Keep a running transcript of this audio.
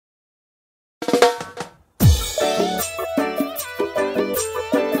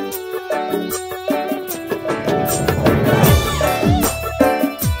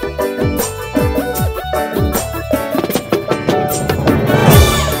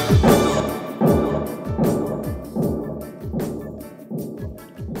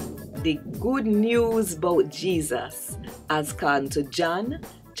good news about Jesus as according to John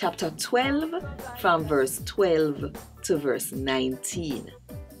chapter 12 from verse 12 to verse 19.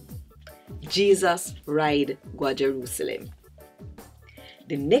 Jesus ride go Jerusalem.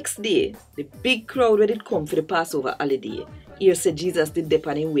 The next day, the big crowd when it come for the Passover holiday, here said Jesus did dep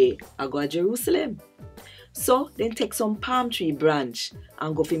on him way a go Jerusalem. So then take some palm tree branch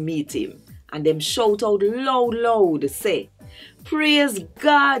and go to meet him, and them shout out loud say, "Praise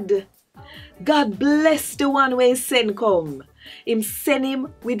God! God bless the one when send come. Him send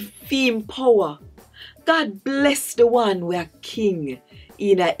him with fame power. God bless the one we are king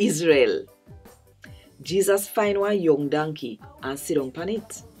in Israel." Jesus find one young donkey and sit down upon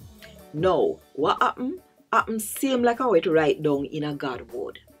it. Now, what happened? Happened same like how it write down in a Gad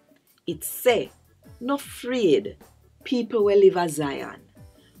word. It say, "No afraid, people will live at Zion.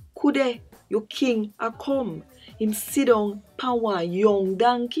 Could they, your king a come, him sit down upon one young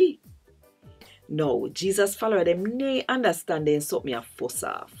donkey?" Now, Jesus follower them nay understanding something a fuss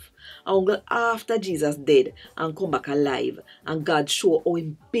off. And after Jesus dead and come back alive, and God show how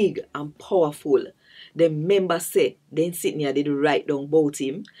him big and powerful, the members say then sitting here did write down about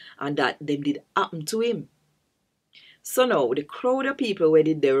him and that them did happen to him. So now the crowd of people were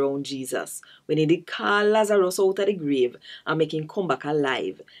did around Jesus when he did call Lazarus out of the grave and make him come back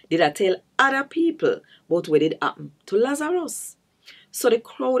alive, did I tell other people about what did happen to Lazarus. So the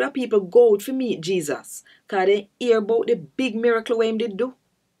crowd of people go out to meet Jesus because they hear about the big miracle what him did do.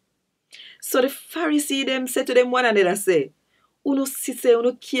 So the Pharisee them said to them one another say, "Uno see say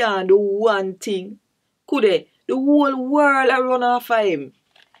uno can't do one thing. Could they? The whole world a run after him."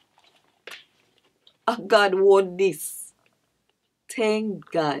 A Gad Wod Dis.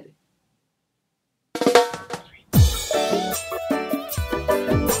 Thank God